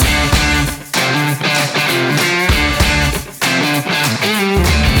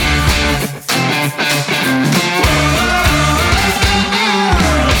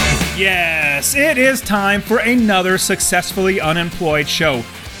is time for another Successfully Unemployed show.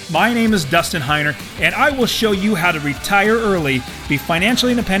 My name is Dustin Heiner, and I will show you how to retire early, be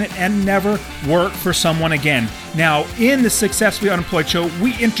financially independent, and never work for someone again. Now, in the Successfully Unemployed show,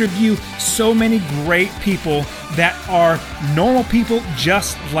 we interview so many great people that are normal people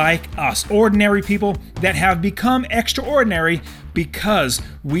just like us, ordinary people that have become extraordinary because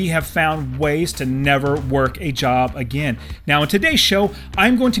we have found ways to never work a job again. Now, in today's show,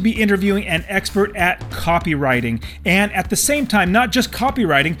 I'm going to be interviewing an expert at copywriting, and at the same time, not just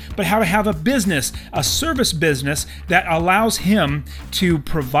copywriting, but how to have a business, a service business that allows him to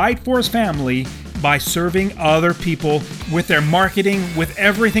provide for his family by serving other people with their marketing, with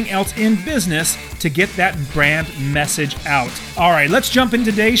everything else in business to get that brand message out. All right, let's jump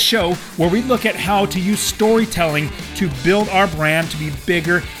into today's show where we look at how to use storytelling to build our brand to be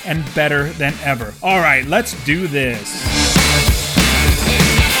bigger and better than ever. All right, let's do this.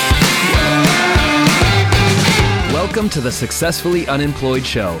 Welcome to the Successfully Unemployed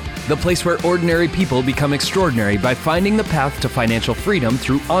show, the place where ordinary people become extraordinary by finding the path to financial freedom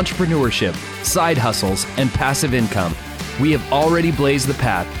through entrepreneurship, side hustles, and passive income. We have already blazed the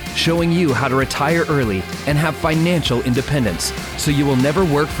path, showing you how to retire early and have financial independence, so you will never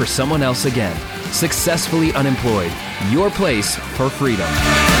work for someone else again. Successfully Unemployed, your place for freedom.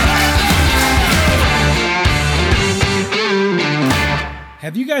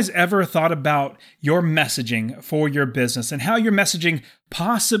 Have you guys ever thought about your messaging for your business and how your messaging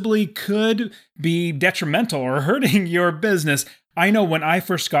possibly could be detrimental or hurting your business? I know when I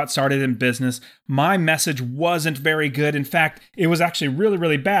first got started in business, my message wasn't very good. In fact, it was actually really,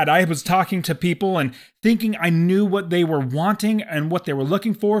 really bad. I was talking to people and thinking I knew what they were wanting and what they were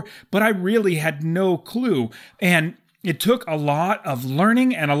looking for, but I really had no clue. And it took a lot of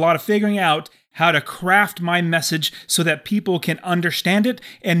learning and a lot of figuring out how to craft my message so that people can understand it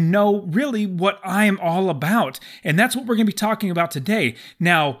and know really what I am all about. And that's what we're going to be talking about today.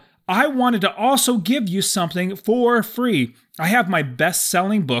 Now, I wanted to also give you something for free. I have my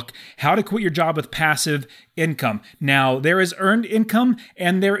best-selling book, How to Quit Your Job with Passive Income. Now, there is earned income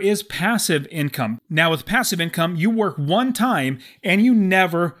and there is passive income. Now, with passive income, you work one time and you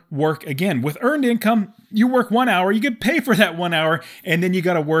never work again. With earned income, you work 1 hour, you get paid for that 1 hour, and then you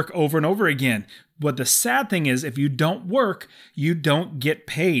got to work over and over again. But the sad thing is, if you don't work, you don't get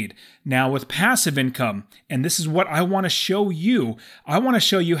paid. Now, with passive income, and this is what I want to show you, I want to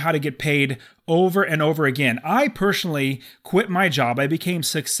show you how to get paid over and over again. I personally quit my job. I became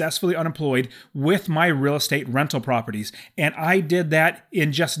successfully unemployed with my real estate rental properties. And I did that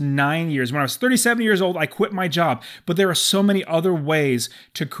in just 9 years. When I was 37 years old, I quit my job. But there are so many other ways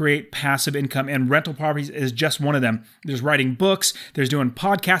to create passive income, and rental properties is just one of them. There's writing books. There's doing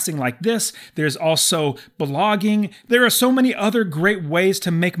podcasting like this. There's also blogging. There are so many other great ways to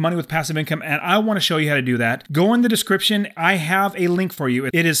make money with passive income, and I want to show you how to do that. Go in the description. I have a link for you.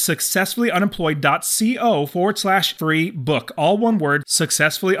 It is successfullyunemployed.co/free book. All one word,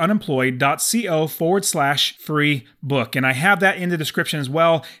 successfullyunemployed.co/free book. And I have that in the description as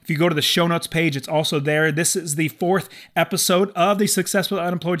well. If you go to the show notes page, it's also there. This is the 4th episode of the Successfully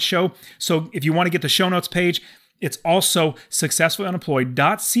Unemployed show. So if you want to get the show notes page, it's also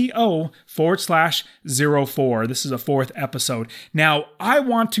successfullyunemployed.co/04. This is a 4th episode. Now, I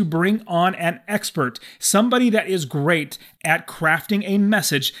want to bring on an expert, somebody that is great at crafting a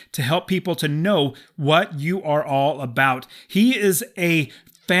message to help people to know what you are all about. He is a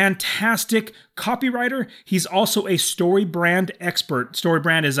fantastic copywriter. He's also a StoryBrand expert.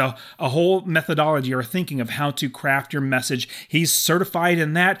 StoryBrand is a whole methodology or thinking of how to craft your message. He's certified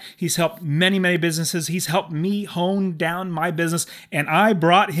in that. He's helped many, many businesses. He's helped me hone down my business, and I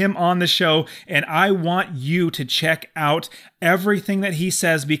brought him on the show, and I want you to check out everything that he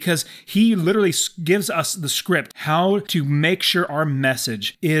says, because he literally gives us the script, how to make sure our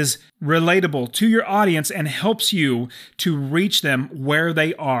message is relatable to your audience and helps you to reach them where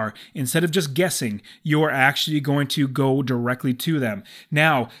they are. Instead of just guessing, you are actually going to go directly to them.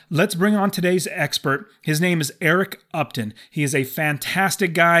 Now, let's bring on today's expert. His name is Eric Upton. He is a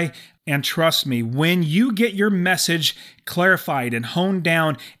fantastic guy. And trust me, when you get your message clarified and honed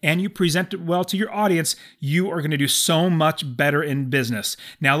down and you present it well to your audience, you are going to do so much better in business.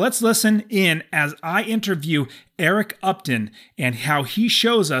 Now let's listen in as I interview Eric Upton and how he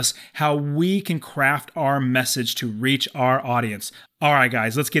shows us how we can craft our message to reach our audience. All right,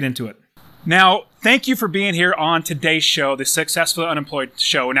 guys, let's get into it. Now, thank you for being here on today's show, the Successfully Unemployed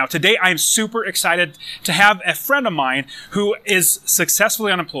show. Now, today I am super excited to have a friend of mine who is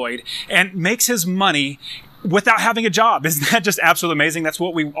successfully unemployed and makes his money without having a job. Isn't that just absolutely amazing? That's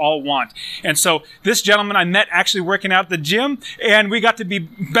what we all want. And so this gentleman I met actually working out at the gym, and we got to be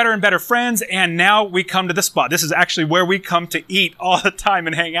better and better friends. And now we come to the spot. This is actually where we come to eat all the time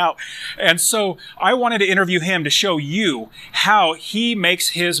and hang out. And so I wanted to interview him to show you how he makes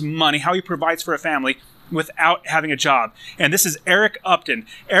his money, how he provides for a family without having a job. And this is Eric Upton.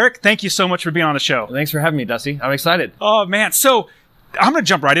 Eric, thank you so much for being on the show. Thanks for having me, Dusty. I'm excited. Oh, man. So I'm going to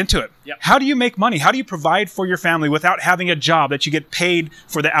jump right into it. Yep. How do you make money? How do you provide for your family without having a job that you get paid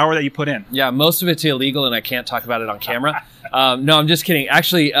for the hour that you put in? Yeah, most of it's illegal, and I can't talk about it on camera. No, I'm just kidding.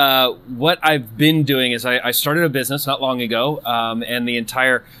 Actually, what I've been doing is I started a business not long ago, and the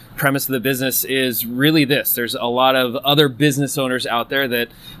entire premise of the business is really this. There's a lot of other business owners out there that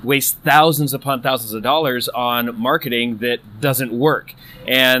waste thousands upon thousands of dollars on marketing that doesn't work.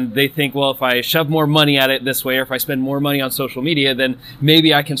 And they think, well, if I shove more money at it this way, or if I spend more money on social media, then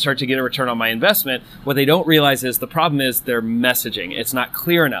maybe I can start to get a return on my investment. What they don't realize is the problem is their messaging. It's not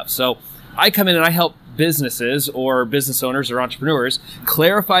clear enough. So I come in and I help businesses or business owners or entrepreneurs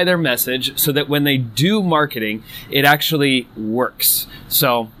clarify their message so that when they do marketing, it actually works.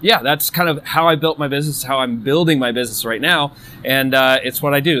 So yeah, that's kind of how I built my business, how I'm building my business right now. And it's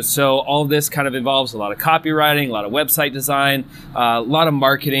what I do. So all of this kind of involves a lot of copywriting, a lot of website design, a lot of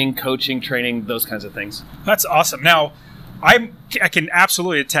marketing, coaching, training, those kinds of things. That's awesome. Now, I can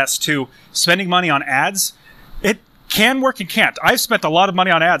absolutely attest to spending money on ads. It can work and can't. I've spent a lot of money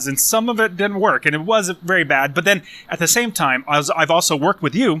on ads, and some of it didn't work, and it was very bad. But then at the same time, I've also worked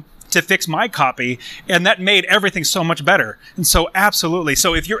with you to fix my copy, and that made everything so much better. And so absolutely.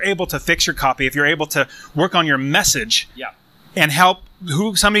 So if you're able to fix your copy, if you're able to work on your message, and help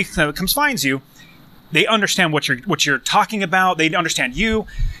somebody comes finds you, they understand what you're talking about. They understand you,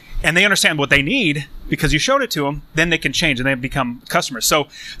 and they understand what they need because you showed it to them. Then they can change and they become customers. So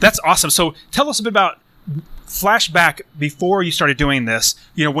that's awesome. So tell us a bit about flashback before you started doing this,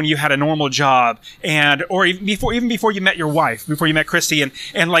 when you had a normal job, or even before you met your wife, before you met Christy,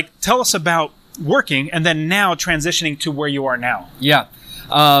 and like tell us about working and then now transitioning to where you are now. Yeah.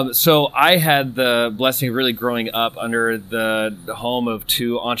 So I had the blessing of really growing up under the home of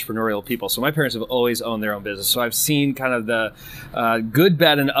two entrepreneurial people. So my parents have always owned their own business. So I've seen kind of the good,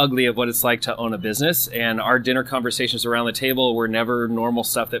 bad, and ugly of what it's like to own a business. And our dinner conversations around the table were never normal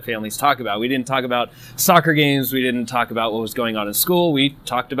stuff that families talk about. We didn't talk about soccer games. We didn't talk about what was going on in school. We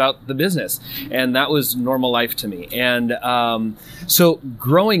talked about the business. And that was normal life to me. And so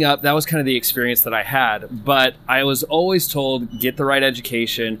growing up, that was kind of the experience that I had. But I was always told, get the right education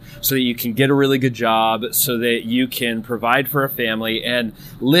so that you can get a really good job, so that you can provide for a family and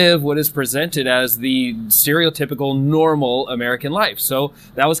live what is presented as the stereotypical normal American life. So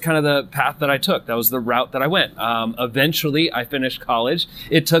that was kind of the path that I took. That was the route that I went. Eventually, I finished college.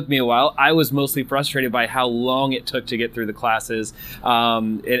 It took me a while. I was mostly frustrated by how long it took to get through the classes,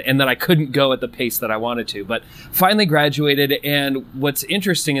 and that I couldn't go at the pace that I wanted to. But finally graduated, and what's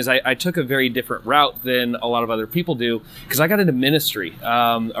interesting is I took a very different route than a lot of other people do, because I got into ministry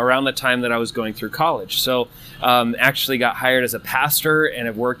around the time that I was going through college. So actually got hired as a pastor and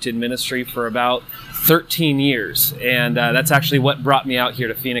have worked in ministry for about 13 years. And that's actually what brought me out here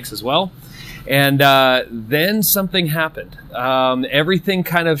to Phoenix as well. And then something happened. Everything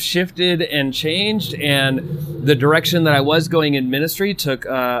kind of shifted and changed, and the direction that I was going in ministry took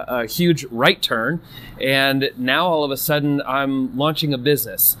a huge right turn. And now all of a sudden I'm launching a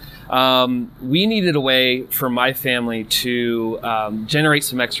business. We needed a way for my family to generate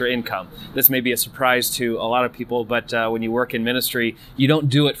some extra income. This may be a surprise to a lot of people, but when you work in ministry, you don't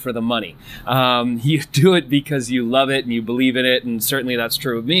do it for the money. You do it because you love it and you believe in it, and certainly that's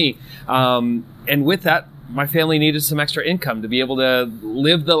true of me. And with that, my family needed some extra income to be able to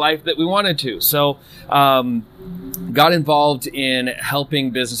live the life that we wanted to. So got involved in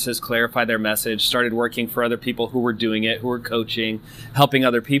helping businesses clarify their message, started working for other people who were doing it, who were coaching, helping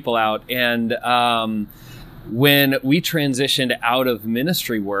other people out. And when we transitioned out of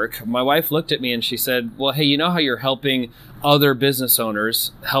ministry work, my wife looked at me and she said, well, hey, you know how you're helping other business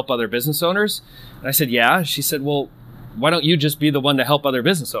owners help other business owners? And I said, yeah. She said, well, why don't you just be the one to help other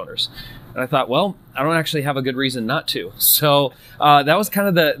business owners? And I thought, well, I don't actually have a good reason not to. So that was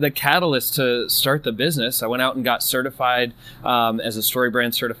kind of the catalyst to start the business. I went out and got certified as a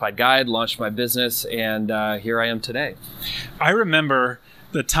StoryBrand certified guide, launched my business, and here I am today. I remember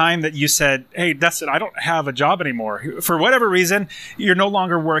the time that you said, hey, Dustin, I don't have a job anymore. For whatever reason, you're no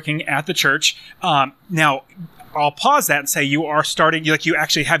longer working at the church. Now, I'll pause that and say you are starting, like you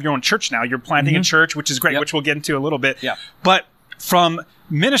actually have your own church now. You're planting a church, which is great, which we'll get into a little bit. Yeah. But from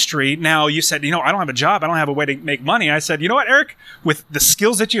ministry, now you said, I don't have a job. I don't have a way to make money. And I said, you know what, Eric, with the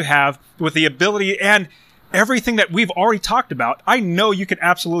skills that you have, with the ability, and everything that we've already talked about. I know you can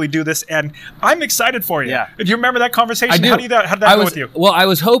absolutely do this, and I'm excited for you. Yeah. Do you remember that conversation? I do. How did that go with you? Well, I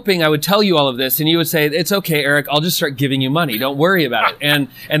was hoping I would tell you all of this, and you would say, "It's okay, Eric. I'll just start giving you money. Don't worry about it."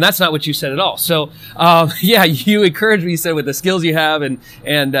 And that's not what you said at all. So, you encouraged me. You said with the skills you have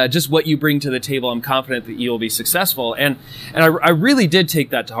and just what you bring to the table, I'm confident that you will be successful. And I really did take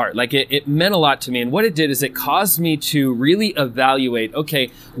that to heart. Like it meant a lot to me. And what it did is it caused me to really evaluate,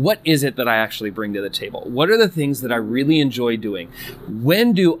 okay, what is it that I actually bring to the table? What are the things that I really enjoy doing?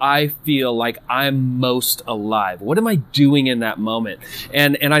 When do I feel like I'm most alive? What am I doing in that moment?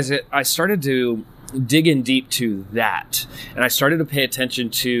 And I started to dig in deep to that. And I started to pay attention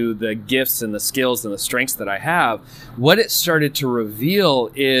to the gifts and the skills and the strengths that I have. What it started to reveal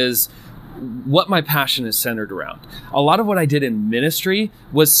is what my passion is centered around. A lot of what I did in ministry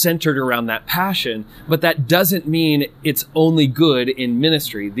was centered around that passion, but that doesn't mean it's only good in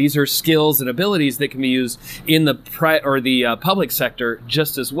ministry. These are skills and abilities that can be used in the public sector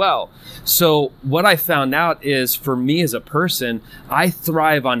just as well. So what I found out is, for me as a person, I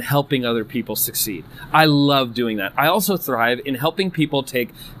thrive on helping other people succeed. I love doing that. I also thrive in helping people take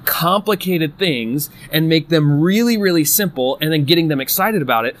complicated things and make them really, really simple, and then getting them excited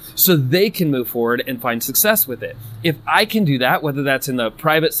about it so they can move forward and find success with it. If I can do that, whether that's in the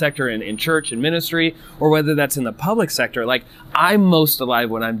private sector and in church and ministry, or whether that's in the public sector, like, I'm most alive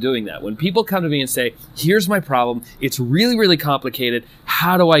when I'm doing that. When people come to me and say, here's my problem, it's really, really complicated,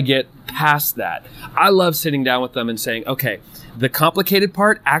 how do I get past that? I love sitting down with them and saying, okay, the complicated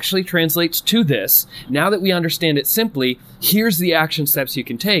part actually translates to this. Now that we understand it simply, here's the action steps you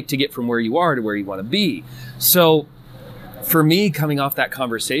can take to get from where you are to where you want to be. So for me, coming off that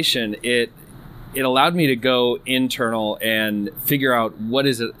conversation, it allowed me to go internal and figure out what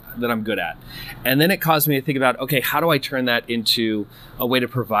is it that I'm good at. And then it caused me to think about, okay, how do I turn that into a way to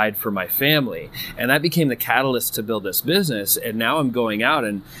provide for my family? And that became the catalyst to build this business. And now I'm going out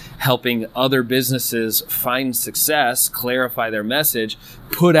and helping other businesses find success, clarify their message,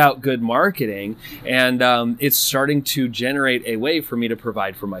 put out good marketing. And it's starting to generate a way for me to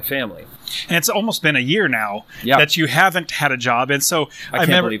provide for my family. And it's almost been a year now that you haven't had a job. And so I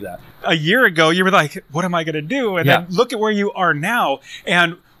can't believe that. A year ago, you were like, what am I going to do? And then look at where you are now.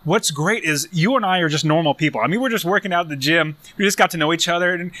 And what's great is you and I are just normal people. I mean, we're just working out at the gym. We just got to know each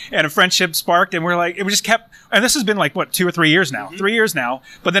other, and a friendship sparked. And we're like, we just kept, and this has been like, 2 or 3 years now? 3 years now.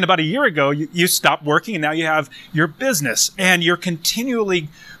 But then about a year ago, you stopped working, and now you have your business, and you're continually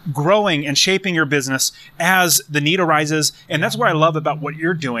growing and shaping your business as the need arises. And that's what I love about what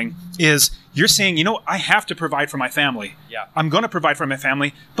you're doing is you're saying, I have to provide for my family. Yeah. I'm going to provide for my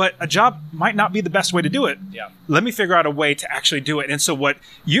family, but a job might not be the best way to do it. Yeah. Let me figure out a way to actually do it. And so what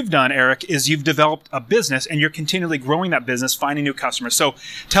you've done, Eric, is you've developed a business, and you're continually growing that business, finding new customers. So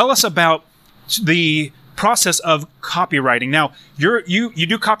tell us about the process of copywriting. Now, you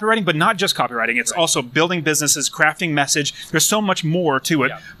do copywriting, but not just copywriting. It's also building businesses, crafting message. There's so much more to it.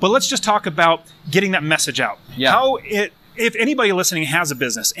 Yeah. But let's just talk about getting that message out. Yeah. If anybody listening has a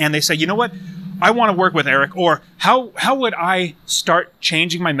business and they say, you know what, I want to work with Eric, or how would I start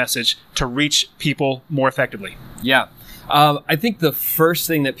changing my message to reach people more effectively? Yeah. I think the first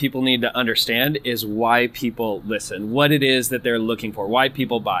thing that people need to understand is why people listen, what it is that they're looking for, why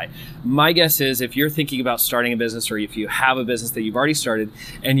people buy. My guess is if you're thinking about starting a business, or if you have a business that you've already started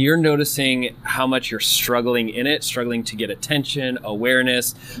and you're noticing how much you're struggling in it, struggling to get attention,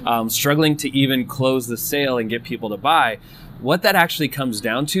 awareness, struggling to even close the sale and get people to buy, what that actually comes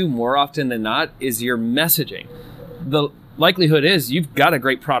down to more often than not is your messaging. The likelihood is you've got a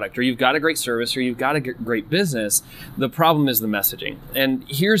great product, or you've got a great service, or you've got a great business. The problem is the messaging. And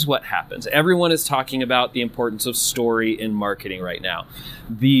here's what happens. Everyone is talking about the importance of story in marketing right now.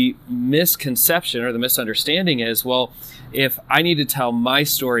 The misconception or the misunderstanding is, well, if I need to tell my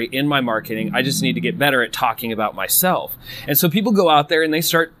story in my marketing, I just need to get better at talking about myself. And so people go out there and they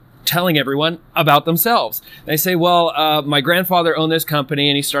start telling everyone about themselves. They say, well, my grandfather owned this company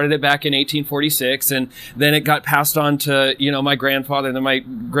and he started it back in 1846, and then it got passed on to, my grandfather and then my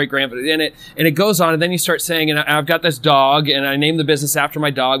great-grandfather, and it goes on, and then you start saying, and I've got this dog, and I named the business after my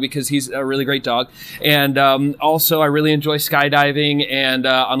dog because he's a really great dog, and also I really enjoy skydiving, and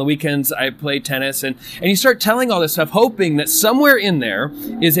on the weekends I play tennis, and you start telling all this stuff, hoping that somewhere in there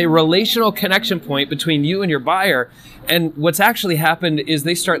is a relational connection point between you and your buyer. And what's actually happened is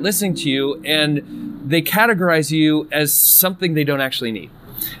they start listening to you and they categorize you as something they don't actually need.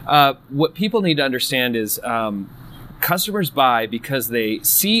 What people need to understand is customers buy because they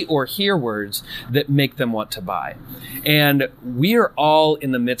see or hear words that make them want to buy. And we are all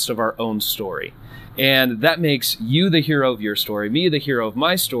in the midst of our own story. And that makes you the hero of your story, me the hero of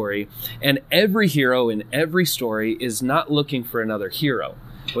my story. And every hero in every story is not looking for another hero.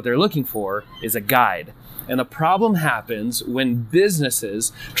 What they're looking for is a guide. And the problem happens when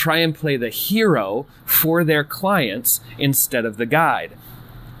businesses try and play the hero for their clients instead of the guide.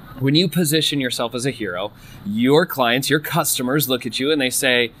 When you position yourself as a hero, your clients, your customers look at you and they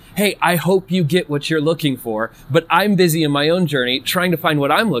say, hey, I hope you get what you're looking for, but I'm busy in my own journey trying to find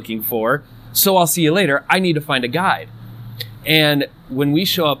what I'm looking for, so I'll see you later. I need to find a guide. And when we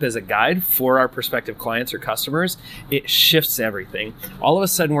show up as a guide for our prospective clients or customers, it shifts everything. All of a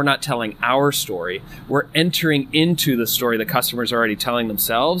sudden, we're not telling our story. We're entering into the story the customers are already telling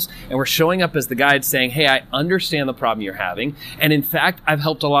themselves. And we're showing up as the guide saying, hey, I understand the problem you're having. And in fact, I've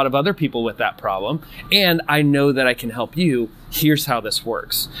helped a lot of other people with that problem. And I know that I can help you. Here's how this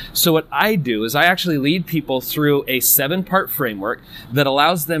works. So what I do is I actually lead people through a 7-part framework that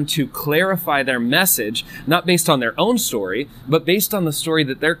allows them to clarify their message, not based on their own story, but based on the story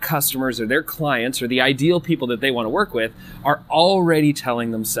that their customers or their clients or the ideal people that they want to work with are already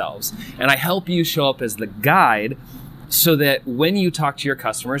telling themselves. And I help you show up as the guide so that when you talk to your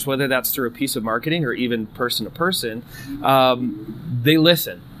customers, whether that's through a piece of marketing or even person to person, they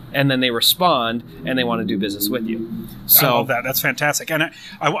listen. And then they respond and they want to do business with you. So I love that. That's fantastic. And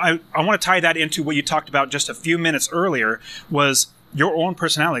I want to tie that into what you talked about just a few minutes earlier, was your own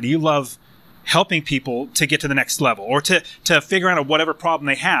personality. You love helping people to get to the next level, or to figure out whatever problem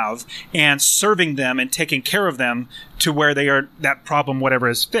they have and serving them and taking care of them to where they are, that problem, whatever,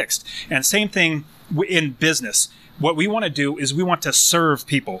 is fixed. And same thing in business. What we want to do is we want to serve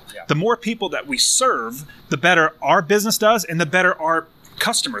people. Yeah. The more people that we serve, the better our business does and the better our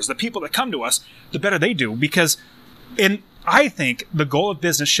customers, the people that come to us, the better they do. Because I think the goal of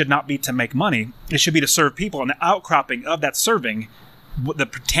business should not be to make money. It should be to serve people. And the outcropping of that serving, the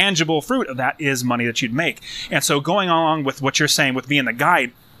tangible fruit of that is money that you'd make. And so going along with what you're saying with being the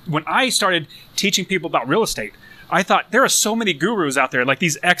guide, when I started teaching people about real estate, I thought there are so many gurus out there, like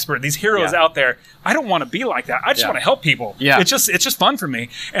these experts, these heroes out there. I don't want to be like that. I just want to help people. Yeah. It's just fun for me.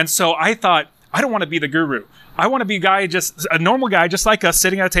 And so I thought, I don't want to be the guru. I want to be a normal guy, just like us,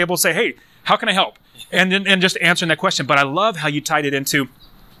 sitting at a table and say, hey, how can I help? And just answering that question. But I love how you tied it into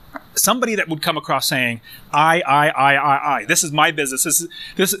somebody that would come across saying, I. This is my business.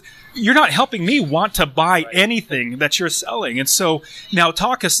 This. You're not helping me want to buy anything that you're selling. And so now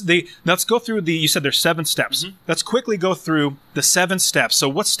let's go through you said there's 7 steps. Mm-hmm. Let's quickly go through the 7 steps. So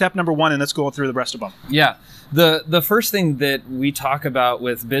what's step number 1? And let's go through the rest of them. Yeah. The first thing that we talk about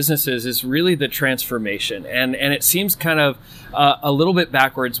with businesses is really the transformation. And it seems kind of a little bit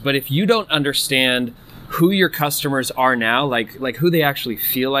backwards, but if you don't understand who your customers are now, like who they actually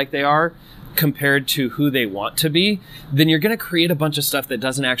feel like they are compared to who they want to be, then you're going to create a bunch of stuff that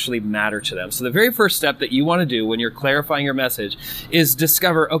doesn't actually matter to them. So the very first step that you want to do when you're clarifying your message is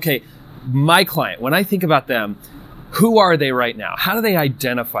discover, okay, my client, when I think about them, who are they right now? How do they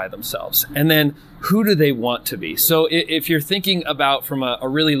identify themselves? And then who do they want to be? So if you're thinking about from a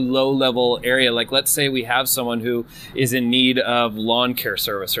really low level area, like let's say we have someone who is in need of lawn care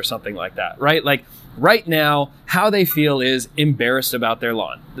service or something like that, right? Like right now, how they feel is embarrassed about their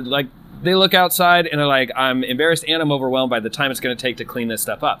lawn. Like they look outside and they're like, I'm embarrassed and I'm overwhelmed by the time it's going to take to clean this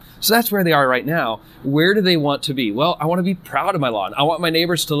stuff up. So that's where they are right now. Where do they want to be? Well, I want to be proud of my lawn. I want my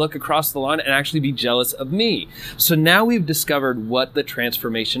neighbors to look across the lawn and actually be jealous of me. So now we've discovered what the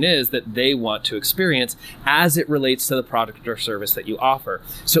transformation is that they want to experience as it relates to the product or service that you offer.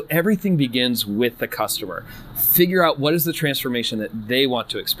 So everything begins with the customer. Figure out what is the transformation that they want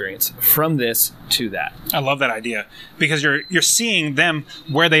to experience from this to that. I love that idea, because you're seeing them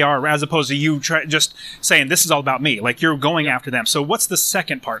where they are as opposed to you just saying this is all about me. Like you're going after them. So what's the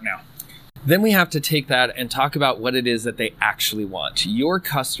second part now? Then we have to take that and talk about what it is that they actually want. Your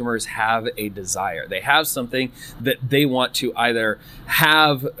customers have a desire. They have something that they want to either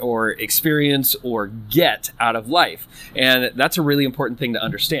have or experience or get out of life. And that's a really important thing to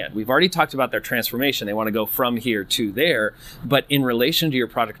understand. We've already talked about their transformation. They want to go from here to there. But in relation to your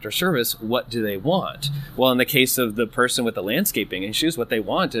product or service, what do they want? Well, in the case of the person with the landscaping issues, what they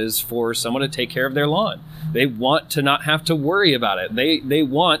want is for someone to take care of their lawn. They want to not have to worry about it. They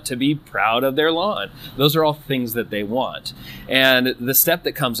want to be proud of their lawn. Those are all things that they want. And the step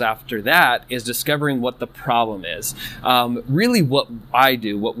that comes after that is discovering what the problem is. Really what I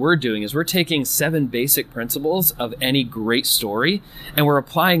do, what we're doing is we're taking 7 basic principles of any great story and we're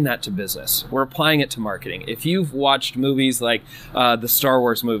applying that to business. We're applying it to marketing. If you've watched movies like the Star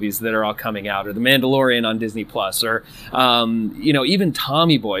Wars movies that are all coming out, or The Mandalorian on Disney Plus, or even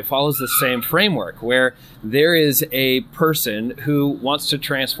Tommy Boy follows the same framework where there is a person who wants to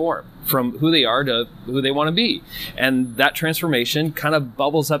transform from who they are to who they want to be. And that transformation kind of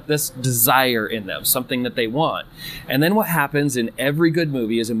bubbles up this desire in them, something that they want. And then what happens in every good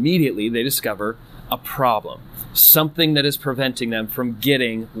movie is immediately they discover a problem, something that is preventing them from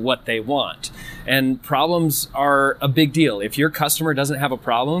getting what they want. And problems are a big deal. If your customer doesn't have a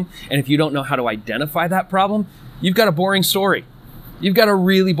problem, and if you don't know how to identify that problem, you've got a boring story. You've got a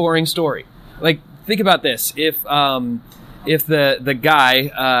really boring story. Like, think about this. If the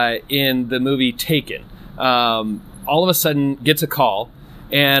guy in the movie Taken all of a sudden gets a call,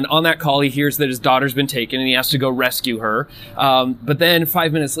 and on that call, he hears that his daughter's been taken and he has to go rescue her. But then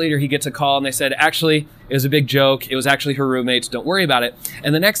 5 minutes later, he gets a call and they said, actually, it was a big joke. It was actually her roommates. Don't worry about it.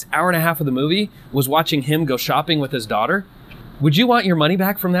 And the next hour and a half of the movie was watching him go shopping with his daughter. Would you want your money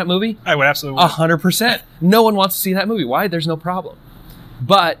back from that movie? I would absolutely. 100%. No one wants to see that movie. Why? There's no problem.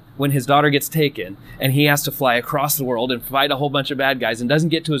 But when his daughter gets taken and he has to fly across the world and fight a whole bunch of bad guys and doesn't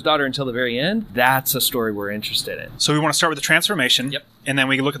get to his daughter until the very end, that's a story we're interested in. So we want to start with the transformation, and then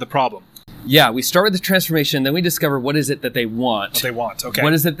we look at the problem. Yeah, we start with the transformation, then we discover what is it that they want. What they want, okay.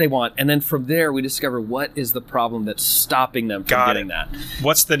 What is it they want? And then from there, we discover what is the problem that's stopping them from getting that.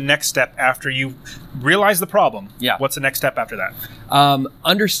 What's the next step after you realize the problem? Yeah. What's the next step after that?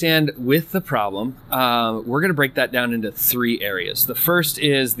 Understand with the problem, we're going to break that down into 3 areas. The first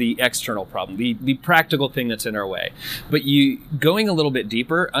is the external problem, the practical thing that's in our way. But you going a little bit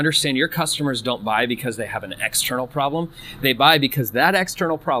deeper, understand your customers don't buy because they have an external problem. They buy because that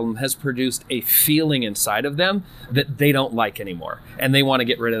external problem has produced a feeling inside of them that they don't like anymore, and they want to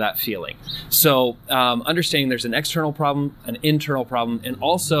get rid of that feeling. So understanding there's an external problem, an internal problem, and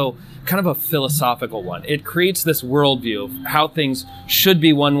also kind of a philosophical one. It creates this worldview of how things should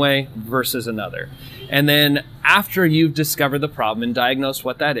be one way versus another. And then after you've discovered the problem and diagnosed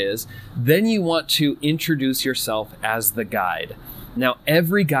what that is, then you want to introduce yourself as the guide. Now,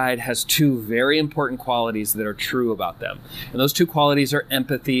 every guide has 2 very important qualities that are true about them. And those 2 qualities are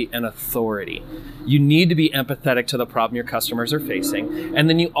empathy and authority. You need to be empathetic to the problem your customers are facing. And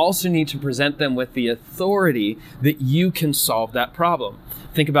then you also need to present them with the authority that you can solve that problem.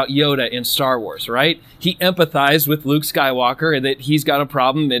 Think about Yoda in Star Wars, right? He empathized with Luke Skywalker and that he's got a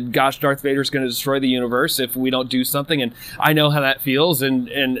problem and gosh, Darth Vader's going to destroy the universe if we don't do something. And I know how that feels and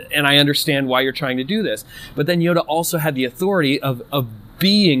I understand why you're trying to do this. But then Yoda also had the authority of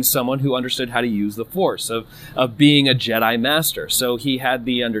being someone who understood how to use the Force, of being a Jedi Master. So he had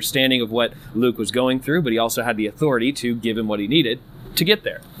the understanding of what Luke was going through, but he also had the authority to give him what he needed to get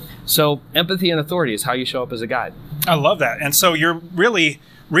there. So empathy and authority is how you show up as a guide. I love that. And so you're really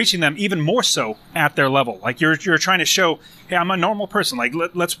reaching them even more so at their level. Like you're trying to show, hey, I'm a normal person. Like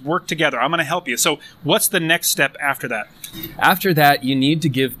let's work together. I'm going to help you. So what's the next step after that? After that, you need to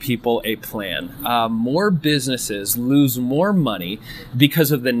give people a plan. More businesses lose more money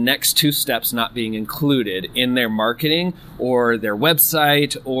because of the next 2 steps not being included in their marketing or their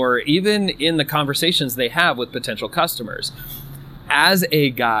website or even in the conversations they have with potential customers. As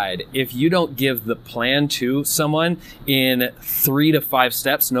a guide, if you don't give the plan to someone in 3 to 5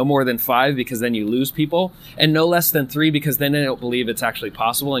 steps, no more than 5 because then you lose people, and no less than 3 because then they don't believe it's actually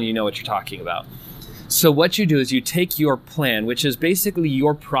possible and you know what you're talking about. So what you do is you take your plan, which is basically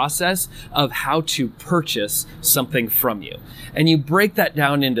your process of how to purchase something from you, and you break that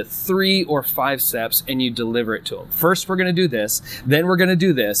down into 3 or 5 steps and you deliver it to them. First, we're going to do this, then we're going to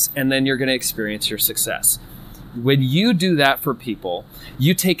do this, and then you're going to experience your success. When you do that for people,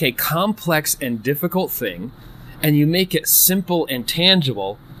 you take a complex and difficult thing and you make it simple and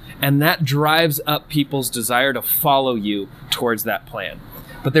tangible, and that drives up people's desire to follow you towards that plan.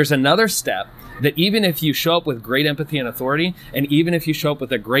 But there's another step that even if you show up with great empathy and authority, and even if you show up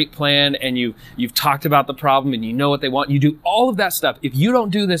with a great plan and you've talked about the problem and you know what they want, you do all of that stuff. If you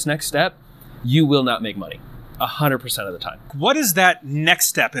don't do this next step, you will not make money. 100% of the time. What is that next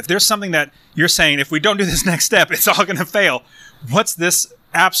step? If there's something that you're saying, if we don't do this next step, it's all going to fail. What's this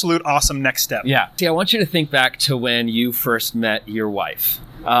absolute awesome next step? Yeah. See, I want you to think back to when you first met your wife,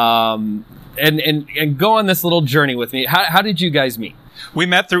 and go on this little journey with me. How did you guys meet? We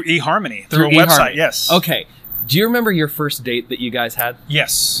met through eHarmony, through a website. Yes. Okay. Do you remember your first date that you guys had?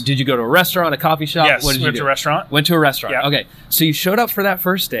 Yes. Did you go to a restaurant, a coffee shop? Yes. What did you Went do? to a restaurant. Went to a restaurant. Yeah. Okay. So you showed up for that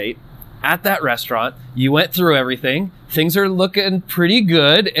first date. At that restaurant, you went through everything. Things are looking pretty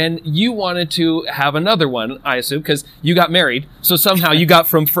good, and you wanted to have another one, I assume, because you got married. So somehow you got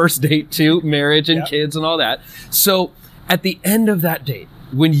from first date to marriage and kids and all that. So at the end of that date,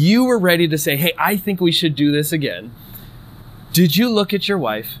 when you were ready to say, hey, I think we should do this again, did you look at your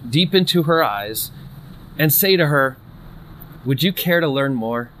wife deep into her eyes and say to her, would you care to learn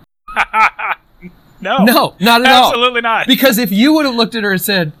more? No. No, not at all. Absolutely not. Because if you would have looked at her and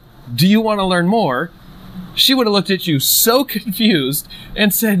said, do you want to learn more? She would have looked at you so confused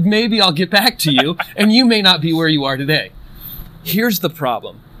and said, maybe I'll get back to you, and you may not be where you are today. Here's the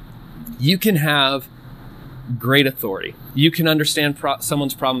problem. You can have great authority. You can understand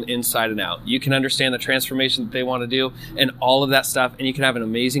someone's problem inside and out. You can understand the transformation that they want to do and all of that stuff, and you can have an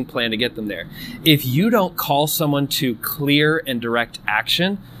amazing plan to get them there. If you don't call someone to clear and direct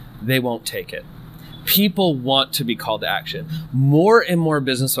action, they won't take it. People want to be called to action. More and more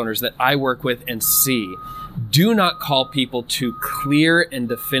business owners that I work with and see do not call people to clear and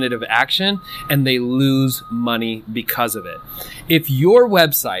definitive action, and they lose money because of it. If your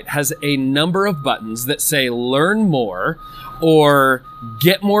website has a number of buttons that say learn more or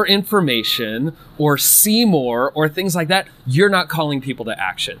get more information or see more or things like that, you're not calling people to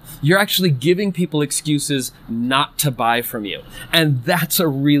action. You're actually giving people excuses not to buy from you. And that's a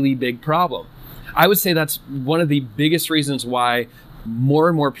really big problem. I would say that's one of the biggest reasons why more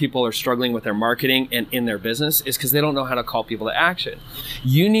and more people are struggling with their marketing and in their business is because they don't know how to call people to action.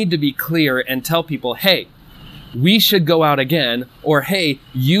 You need to be clear and tell people, hey, we should go out again, or hey,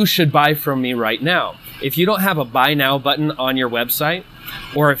 you should buy from me right now. If you don't have a buy now button on your website,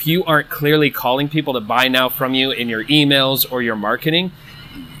 or if you aren't clearly calling people to buy now from you in your emails or your marketing,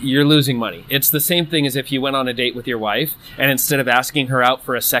 you're losing money. It's the same thing as if you went on a date with your wife and instead of asking her out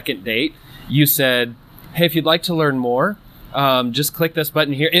for a second date, you said, hey, if you'd like to learn more, just click this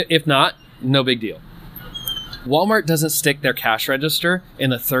button here. If not, no big deal. Walmart doesn't stick their cash register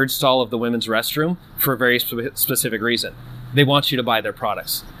in the third stall of the women's restroom for a very specific reason. They want you to buy their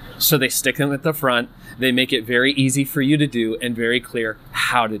products. So they stick them at the front. They make it very easy for you to do and very clear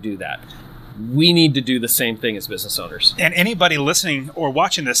how to do that. We need to do the same thing as business owners. And anybody listening or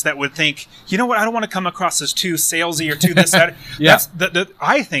watching this that would think, you know what, I don't want to come across as too salesy or too this, that. Yeah.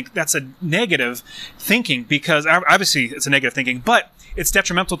 I think that's a negative thinking, because obviously it's a negative thinking, but it's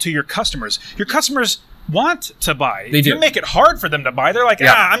detrimental to your customers. Your customers want to buy. They do. You make it hard for them to buy. They're like,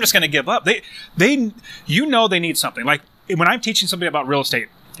 I'm just going to give up. They need something. Like when I'm teaching somebody about real estate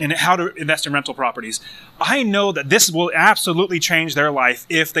and how to invest in rental properties, I know that this will absolutely change their life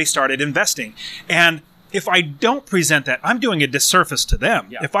if they started investing. And if I don't present that, I'm doing a disservice to them.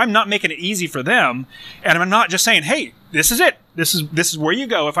 Yeah. If I'm not making it easy for them, and I'm not just saying, hey, this is it. This is where you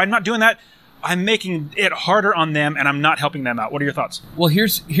go. If I'm not doing that, I'm making it harder on them, and I'm not helping them out. What are your thoughts? Well,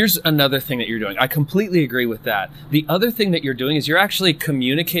 here's another thing that you're doing. I completely agree with that. The other thing that you're doing is you're actually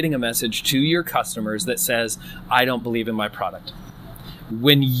communicating a message to your customers that says, I don't believe in my product.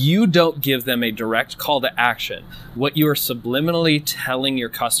 When you don't give them a direct call to action, what you are subliminally telling your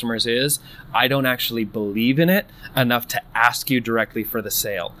customers is, I don't actually believe in it enough to ask you directly for the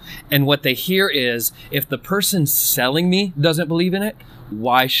sale. And what they hear is, if the person selling me doesn't believe in it,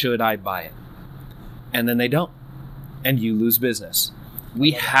 why should I buy it? And then they don't. And you lose business.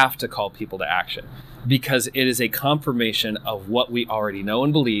 We have to call people to action, because it is a confirmation of what we already know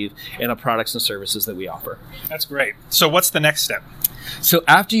and believe in the products and services that we offer. That's great. So what's the next step? So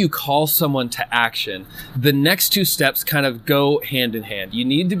after you call someone to action, the next two steps kind of go hand in hand. You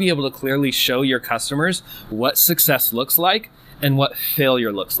need to be able to clearly show your customers what success looks like and what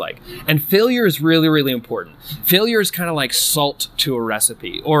failure looks like. And failure is really, really important. Failure is kind of like salt to a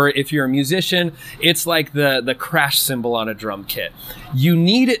recipe. Or if you're a musician, it's like the crash cymbal on a drum kit. You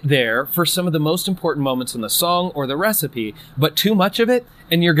need it there for some of the most important moments in the song or the recipe, but too much of it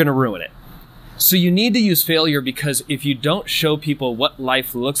and you're going to ruin it. So you need to use failure, because if you don't show people what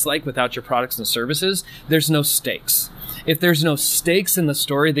life looks like without your products and services, there's no stakes. If there's no stakes in the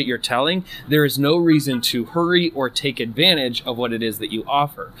story that you're telling, there is no reason to hurry or take advantage of what it is that you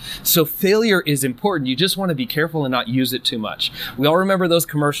offer. So failure is important. You just want to be careful and not use it too much. We all remember those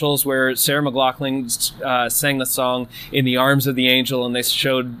commercials where Sarah McLachlan sang the song In the Arms of the Angel, and they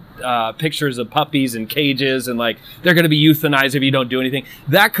showed pictures of puppies in cages and like, they're going to be euthanized if you don't do anything.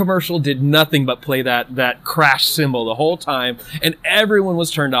 That commercial did nothing but play that crash cymbal the whole time, and everyone was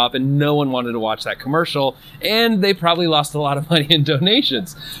turned off and no one wanted to watch that commercial, and they probably lost a lot of money in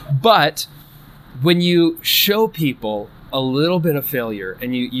donations. But when you show people a little bit of failure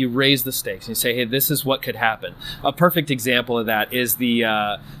and you raise the stakes and you say, hey, this is what could happen. A perfect example of that is the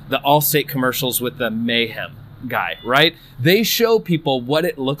Allstate commercials with the Mayhem guy, right? They show people what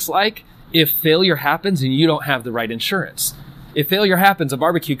it looks like if failure happens and you don't have the right insurance. If failure happens, a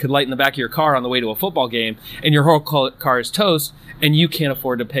barbecue could light in the back of your car on the way to a football game and your whole car is toast and you can't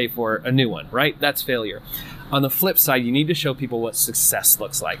afford to pay for a new one, right? That's failure. On the flip side, you need to show people what success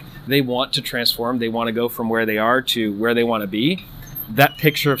looks like. They want to transform. They want to go from where they are to where they want to be. That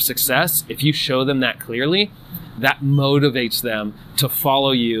picture of success, if you show them that clearly, that motivates them to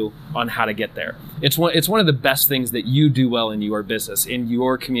follow you on how to get there. It's one of the best things that you do well in your business, in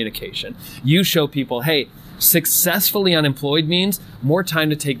your communication. You show people, hey, successfully unemployed means more time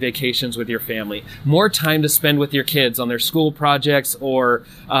to take vacations with your family, more time to spend with your kids on their school projects, or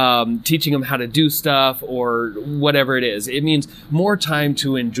teaching them how to do stuff, or whatever it is. It means more time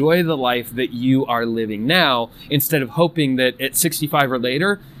to enjoy the life that you are living now, instead of hoping that at 65 or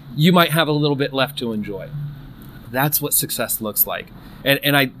later, you might have a little bit left to enjoy. That's what success looks like.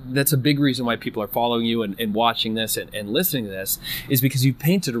 And that's a big reason why people are following you and watching this and listening to this, is because you've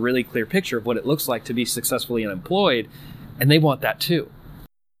painted a really clear picture of what it looks like to be successfully unemployed, and they want that too.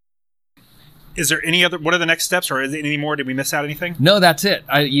 Is there what are the next steps, or is there any more? Did we miss out anything? No, that's it.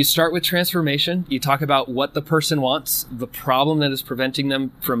 You start with transformation. You talk about what the person wants, the problem that is preventing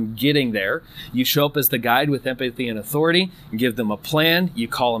them from getting there. You show up as the guide with empathy and authority. You give them a plan. You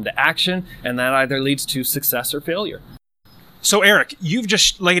call them to action, and that either leads to success or failure. So, Eric, you've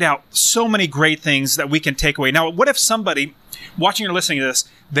just laid out so many great things that we can take away. Now, what if somebody watching or listening to this,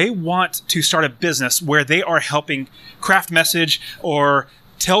 they want to start a business where they are helping craft message or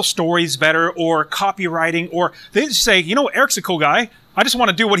tell stories better or copywriting, or they just say, Eric's a cool guy. I just want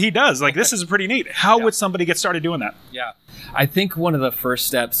to do what he does. Like, this is pretty neat. How would somebody get started doing that? Yeah. I think one of the first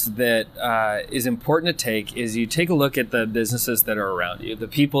steps that is important to take is you take a look at the businesses that are around you, the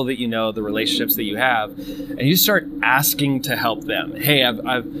people that you know, the relationships that you have, and you start asking to help them. Hey,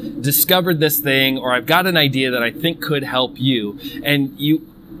 I've discovered this thing, or I've got an idea that I think could help you, and you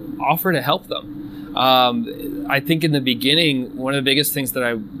offer to help them. I think in the beginning, one of the biggest things that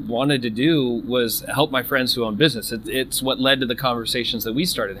I wanted to do was help my friends who own business. It's what led to the conversations that we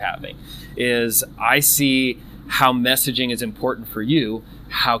started having. Is I see how messaging is important for you.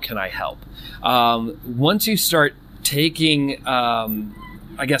 How can I help? Once you start taking,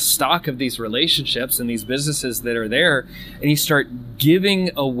 stock of these relationships and these businesses that are there, and you start giving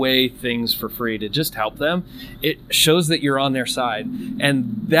away things for free to just help them, it shows that you're on their side.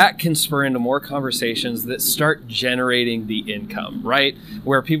 And that can spur into more conversations that start generating the income, right?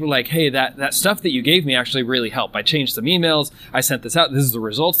 Where people are like, hey, that stuff that you gave me actually really helped. I changed some emails. I sent this out. This is the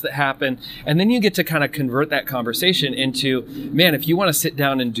results that happen. And then you get to kind of convert that conversation into, man, if you want to sit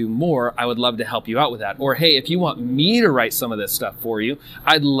down and do more, I would love to help you out with that. Or, hey, if you want me to write some of this stuff for you,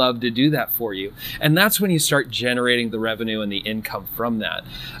 I'd love to do that for you. And that's when you start generating the revenue and the income from that.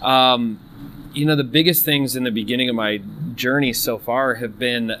 The biggest things in the beginning of my journey so far have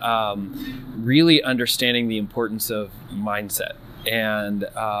been really understanding the importance of mindset and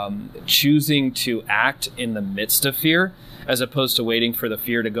choosing to act in the midst of fear, as opposed to waiting for the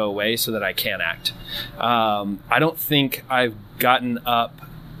fear to go away so that I can act. I don't think I've gotten up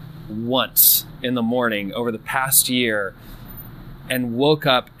once in the morning over the past year and woke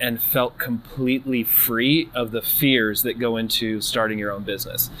up and felt completely free of the fears that go into starting your own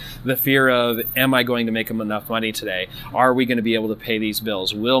business. The fear of, am I going to make enough money today? Are we going to be able to pay these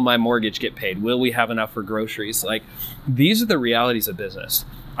bills? Will my mortgage get paid? Will we have enough for groceries? Like, these are the realities of business.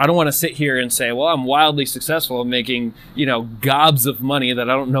 I don't want to sit here and say, well, I'm wildly successful, making, gobs of money that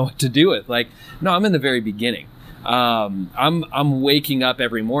I don't know what to do with. Like, no, I'm in the very beginning. I'm waking up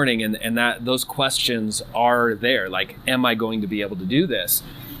every morning and that those questions are there. Like, am I going to be able to do this?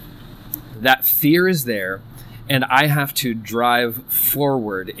 That fear is there, and I have to drive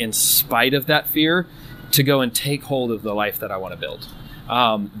forward in spite of that fear to go and take hold of the life that I want to build.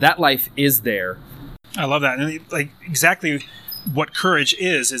 That life is there. I love that. And like, exactly what courage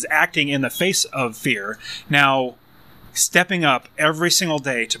is acting in the face of fear. Now, stepping up every single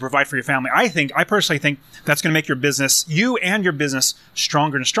day to provide for your family. I personally think that's going to make your business, you and your business,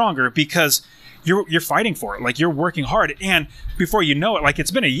 stronger and stronger, because you're fighting for it. Like, you're working hard. And before you know it, like,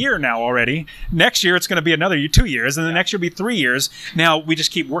 it's been a year now already. Next year, it's going to be another 2 years. And the next year will be 3 years. Now, we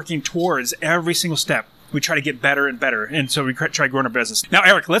just keep working towards every single step. We try to get better and better. And so we try growing our business. Now,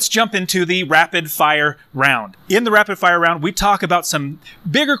 Eric, let's jump into the rapid fire round. In the rapid fire round, we talk about some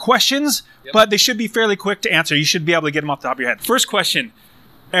bigger questions, but they should be fairly quick to answer. You should be able to get them off the top of your head. First question,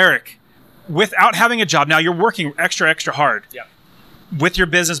 Eric, without having a job, now you're working extra hard with your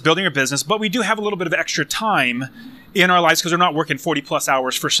business, building your business, but we do have a little bit of extra time in our lives because we're not working 40 plus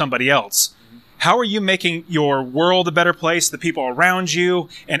hours for somebody else. How are you making your world a better place, the people around you,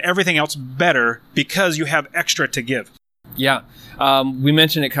 and everything else better because you have extra to give? Yeah. We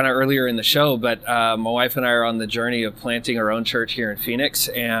mentioned it kind of earlier in the show, but my wife and I are on the journey of planting our own church here in Phoenix.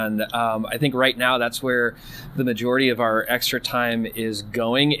 And I think right now that's where the majority of our extra time is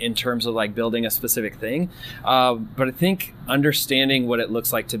going in terms of like building a specific thing. But I think understanding what it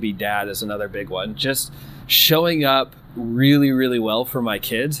looks like to be dad is another big one. Just showing up really, really well for my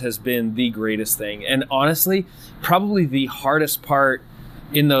kids has been the greatest thing. And honestly, probably the hardest part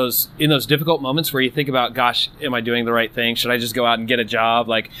in those difficult moments where you think about, gosh, am I doing the right thing? Should I just go out and get a job?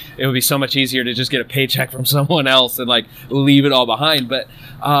 Like, it would be so much easier to just get a paycheck from someone else and like leave it all behind. But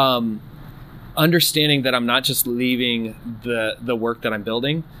understanding that I'm not just leaving the work that I'm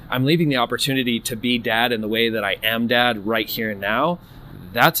building, I'm leaving the opportunity to be dad in the way that I am dad right here and now.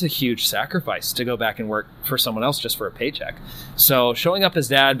 That's a huge sacrifice to go back and work for someone else just for a paycheck. So showing up as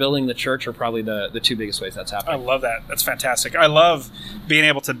dad, building the church are probably the two biggest ways that's happening. I love that. That's fantastic. I love being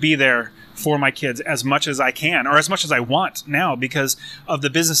able to be there for my kids as much as I can, or as much as I want now, because of the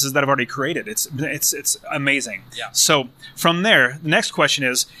businesses that I've already created. It's amazing. Yeah. So from there, the next question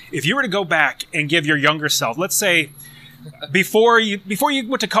is, if you were to go back and give your younger self, let's say before you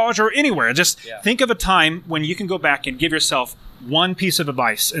went to college or anywhere, just think of a time when you can go back and give yourself one piece of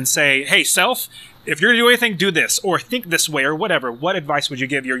advice and say, hey, self, if you're going to do anything, do this, or think this way, or whatever. What advice would you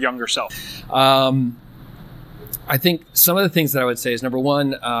give your younger self? I think some of the things that I would say is, number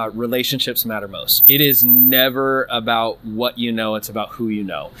one, relationships matter most. It is never about what you know, it's about who you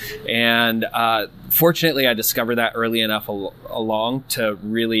know. And fortunately, I discovered that early enough along to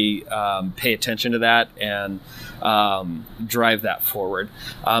really pay attention to that and drive that forward.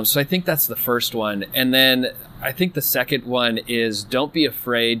 So I think that's the first one. And then I think the second one is, don't be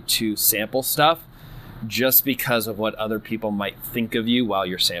afraid to sample stuff just because of what other people might think of you while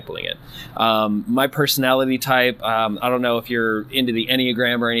you're sampling it. My personality type, I don't know if you're into the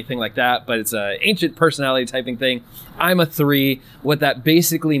Enneagram or anything like that, but it's an ancient personality typing thing. I'm a 3. What that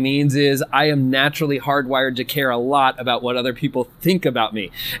basically means is I am naturally hardwired to care a lot about what other people think about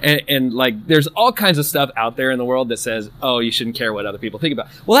me. And like, there's all kinds of stuff out there in the world that says, oh, you shouldn't care what other people think about.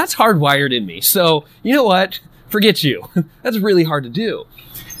 Well, that's hardwired in me. So you know what? Forget you. That's really hard to do.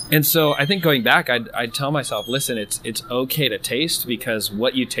 And so I think going back, I'd tell myself, listen, it's okay to taste, because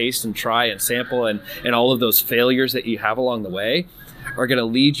what you taste and try and sample and all of those failures that you have along the way are going to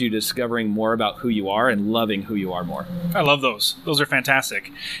lead you to discovering more about who you are and loving who you are more. I love those. Those are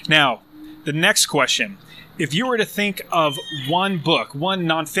fantastic. Now, the next question. If you were to think of one book, one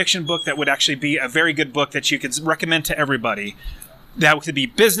nonfiction book that would actually be a very good book that you could recommend to everybody, that could be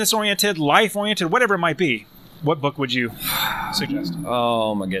business-oriented, life-oriented, whatever it might be, what book would you suggest?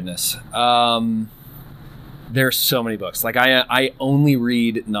 Oh my goodness. There's so many books. Like I only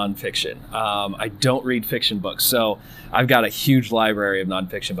read nonfiction. I don't read fiction books. So I've got a huge library of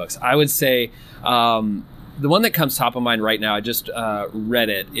nonfiction books. I would say the one that comes top of mind right now, I just read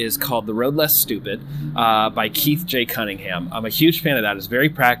it, is called The Road Less Stupid by Keith J. Cunningham. I'm a huge fan of that. It's very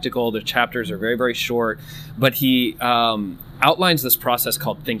practical. The chapters are very, very short. But he outlines this process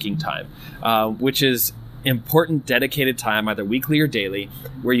called thinking time, which is important dedicated time, either weekly or daily,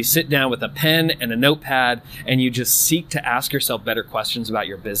 where you sit down with a pen and a notepad and you just seek to ask yourself better questions about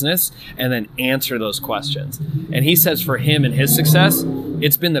your business and then answer those questions. And he says for him and his success,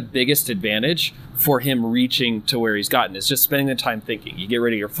 it's been the biggest advantage for him reaching to where he's gotten. It's just spending the time thinking. You get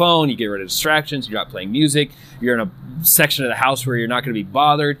rid of your phone, you get rid of distractions, you're not playing music, you're in a section of the house where you're not going to be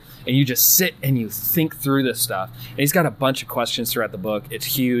bothered, and you just sit and you think through this stuff. And he's got a bunch of questions throughout the book. It's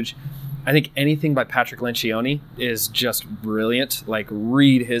huge. I think anything by Patrick Lencioni is just brilliant. Like,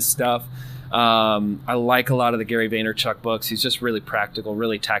 read his stuff. I like a lot of the Gary Vaynerchuk books. He's just really practical,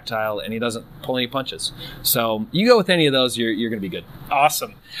 really tactile, and he doesn't pull any punches. So you go with any of those, you're going to be good.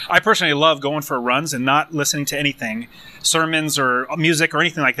 Awesome. I personally love going for runs and not listening to anything, sermons or music or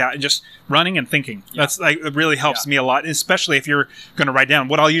anything like that, and just running and thinking. Yeah. That's like, it really helps me a lot, especially if you're going to write down.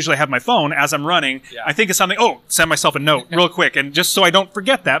 What I'll usually have my phone as I'm running, I think of something, send myself a note real quick, and just so I don't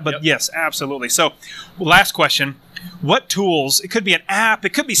forget that. But yes, absolutely. So last question. What tools, it could be an app,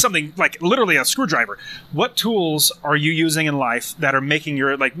 it could be something like literally a screwdriver. What tools are you using in life that are making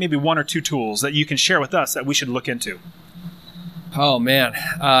your, like, maybe 1 or 2 tools that you can share with us that we should look into? Oh man,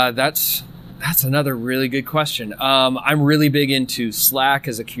 that's another really good question. I'm really big into Slack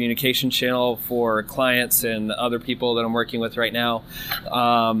as a communication channel for clients and other people that I'm working with right now.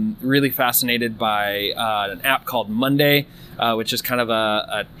 Really fascinated by an app called Monday, which is kind of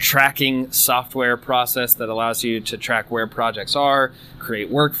a tracking software process that allows you to track where projects are,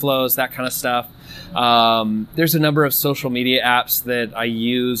 create workflows, that kind of stuff. There's a number of social media apps that I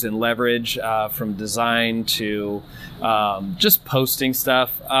use and leverage, from design to just posting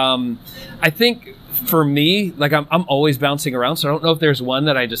stuff. I think for me, like I'm always bouncing around, so I don't know if there's one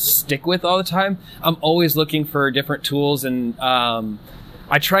that I just stick with all the time. I'm always looking for different tools, and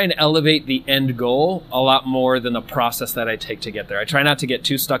I try and elevate the end goal a lot more than the process that I take to get there. I try not to get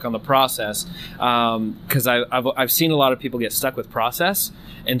too stuck on the process, because I've seen a lot of people get stuck with process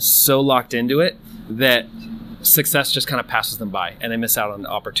and so locked into it that success just kind of passes them by, and they miss out on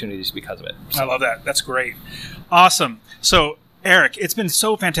opportunities because of it. I love that. That's great. Awesome. So, Eric, it's been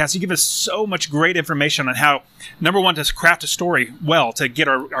so fantastic. You give us so much great information on how, number one, to craft a story well to get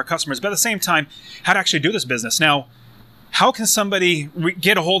our customers, but at the same time, how to actually do this business. Now, how can somebody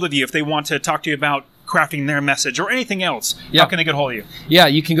get a hold of you if they want to talk to you about crafting their message or anything else? Yeah. How can they get a hold of you? Yeah,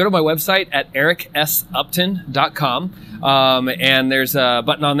 you can go to my website at ericsupton.com. And there's a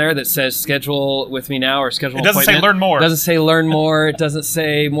button on there that says schedule with me now or schedule an appointment. It doesn't say learn more. It doesn't say learn more. It doesn't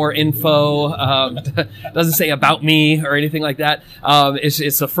say more info. It doesn't say about me or anything like that.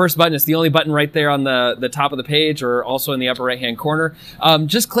 It's the first button. It's the only button right there on the top of the page or also in the upper right-hand corner.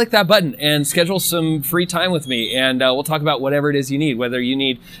 Just click that button and schedule some free time with me. And we'll talk about whatever it is you need, whether you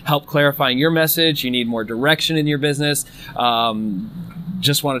need help clarifying your message, you need more direction in your business,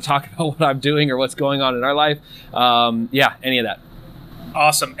 just want to talk about what I'm doing or what's going on in our life. Any of that.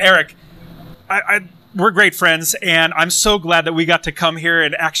 Awesome. Eric, we're great friends, and I'm so glad that we got to come here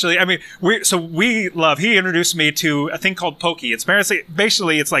and actually, he introduced me to a thing called poke. It's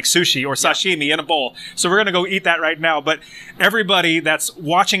basically it's like sushi or sashimi in a bowl. So we're going to go eat that right now. But everybody that's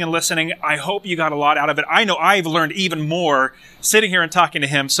watching and listening, I hope you got a lot out of it. I know I've learned even more sitting here and talking to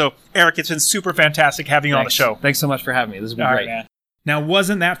him. So Eric, it's been super fantastic having you on the show. Thanks so much for having me. This has been great. Right, man. Now,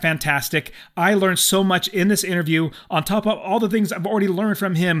 wasn't that fantastic? I learned so much in this interview on top of all the things I've already learned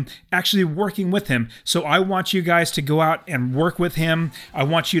from him, actually working with him. So I want you guys to go out and work with him. I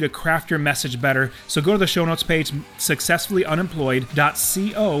want you to craft your message better. So go to the show notes page,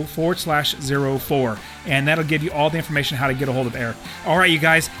 successfullyunemployed.co/04, and that'll give you all the information how to get a hold of Eric. All right, you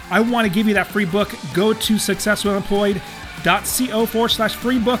guys, I want to give you that free book. Go to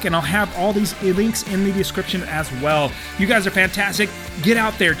successfullyunemployed.co/free book, and I'll have all these links in the description as well. You guys are fantastic. Get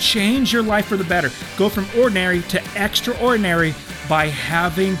out there, change your life for the better. Go from ordinary to extraordinary by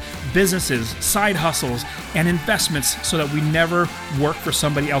having businesses, side hustles, and investments so that we never work for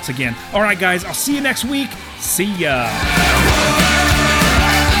somebody else again. All right, guys, I'll see you next week. See ya.